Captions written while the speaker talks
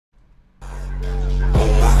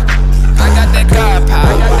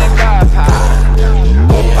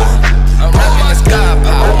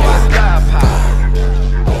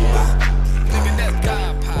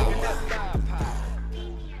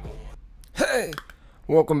Hey,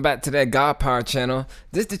 welcome back to that God Power channel.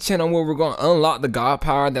 This is the channel where we're going to unlock the God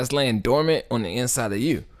Power that's laying dormant on the inside of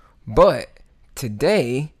you. But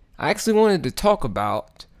today, I actually wanted to talk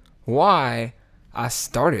about why I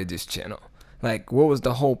started this channel. Like, what was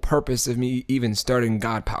the whole purpose of me even starting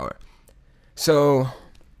God Power? So,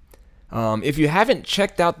 if you haven't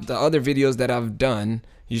checked out the other videos that I've done,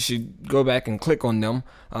 you should go back and click on them.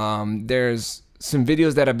 There's some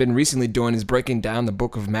videos that I've been recently doing is breaking down the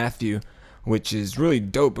book of Matthew, which is really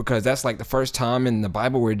dope because that's like the first time in the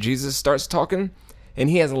Bible where Jesus starts talking, and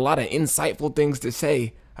he has a lot of insightful things to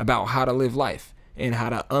say about how to live life and how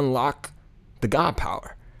to unlock the God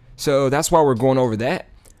power. So that's why we're going over that.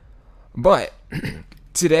 But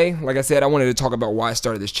today, like I said, I wanted to talk about why I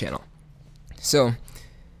started this channel. So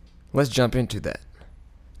let's jump into that.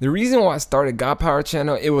 The reason why I started God Power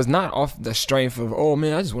channel, it was not off the strength of, oh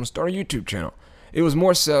man, I just want to start a YouTube channel. It was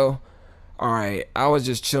more so, alright, I was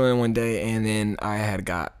just chilling one day and then I had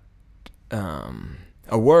got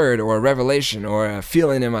a word or a revelation or a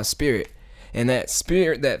feeling in my spirit. And that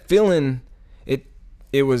spirit, that feeling,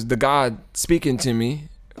 it was the God speaking to me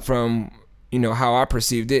from, you know, how I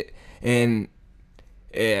perceived it. And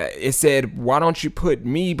it said, why don't you put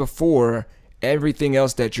me before everything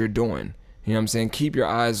else that you're doing? You know what I'm saying? Keep your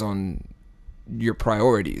eyes on your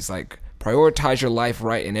priorities. Like, prioritize your life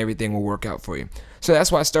right and everything will work out for you. So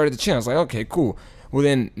that's why I started the channel. I was like, okay, cool. Well,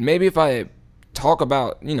 then maybe if I talk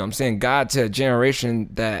about, you know what I'm saying, God to a generation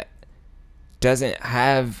that doesn't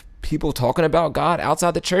have people talking about God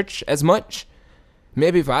outside the church as much,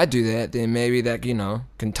 maybe if I do that, then maybe that, you know,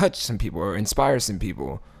 can touch some people or inspire some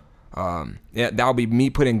people. Yeah, that'll be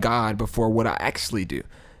me putting God before what I actually do.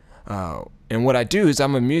 And what I do is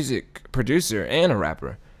I'm a music producer and a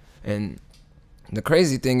rapper. And the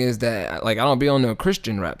crazy thing is that, like, I don't be on no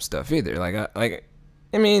Christian rap stuff either.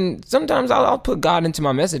 I mean, sometimes I'll put God into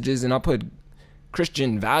my messages and I'll put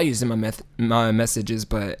Christian values in my messages,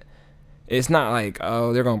 but it's not like,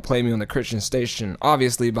 oh, they're gonna play me on the Christian station.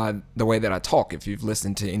 Obviously, by the way that I talk, if you've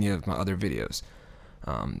listened to any of my other videos,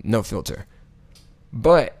 no filter.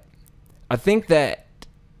 But I think that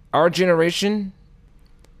our generation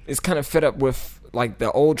is kind of fed up with like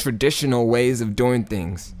the old traditional ways of doing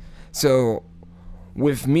things. So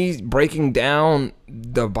with me breaking down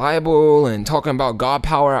the Bible and talking about God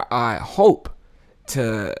power, I hope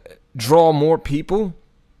to draw more people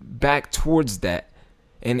back towards that.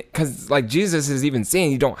 And because, like, Jesus is even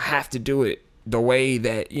saying you don't have to do it the way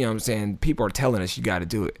that, you know what I'm saying, people are telling us you got to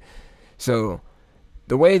do it. So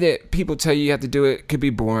the way that people tell you have to do it could be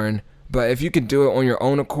boring, but if you can do it on your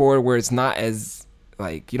own accord where it's not as,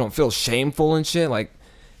 like, you don't feel shameful and shit, like,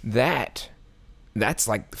 that's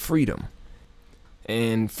like freedom.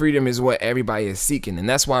 And freedom is what everybody is seeking. And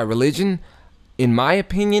that's why religion, in my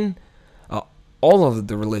opinion, all of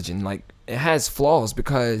the religion, like, it has flaws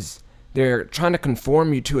because they're trying to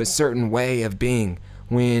conform you to a certain way of being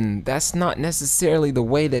when that's not necessarily the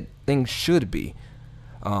way that things should be.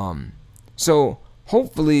 So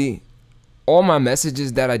hopefully all my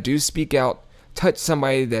messages that I do speak out touch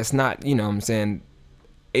somebody that's not, you know what I'm saying,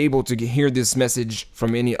 able to hear this message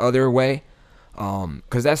from any other way,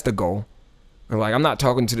 because that's the goal. Like, I'm not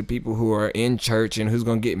talking to the people who are in church and who's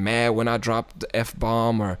gonna get mad when I drop the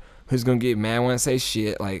F-bomb or who's gonna get mad when I say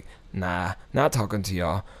shit. Like, nah, not talking to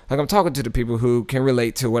y'all. Like, I'm talking to the people who can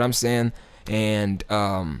relate to what I'm saying and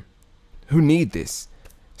who need this.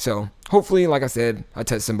 So hopefully, like I said, I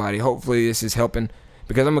touch somebody. Hopefully this is helping,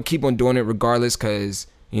 because I'm gonna keep on doing it regardless, because,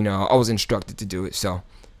 you know, I was instructed to do it. So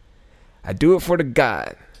I do it for the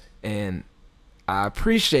God, and I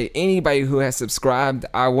appreciate anybody who has subscribed.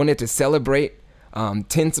 I wanted to celebrate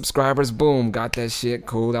 10 subscribers. Boom, got that shit.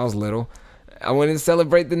 Cool, that was little. I wanted to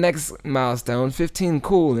celebrate the next milestone, 15.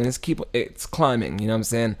 Cool, and it's climbing. You know what I'm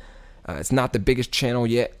saying? It's not the biggest channel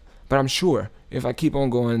yet, but I'm sure if I keep on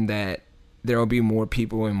going that there will be more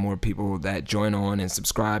people and more people that join on and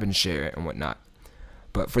subscribe and share it and whatnot.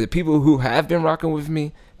 But for the people who have been rocking with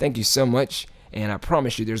me, thank you so much. And I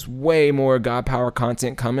promise you, there's way more God Power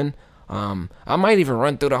content coming. I might even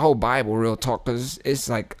run through the whole Bible, real talk, because it's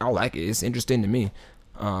like, I like it. It's interesting to me.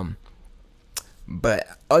 But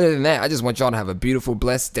other than that, I just want y'all to have a beautiful,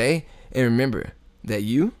 blessed day. And remember that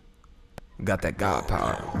you got that God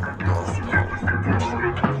power.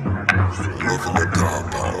 Loving the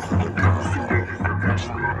God power.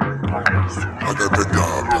 I got the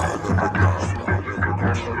God power.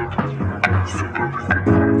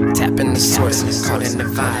 Tapping the source, caught in the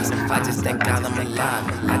vibes. I just thank God I'm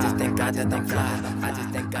alive. I just thank God that I'm fly. I just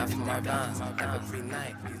thank God for my rhymes. Every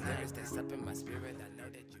night, these lyrics, they sup in my spirit. I know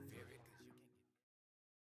that you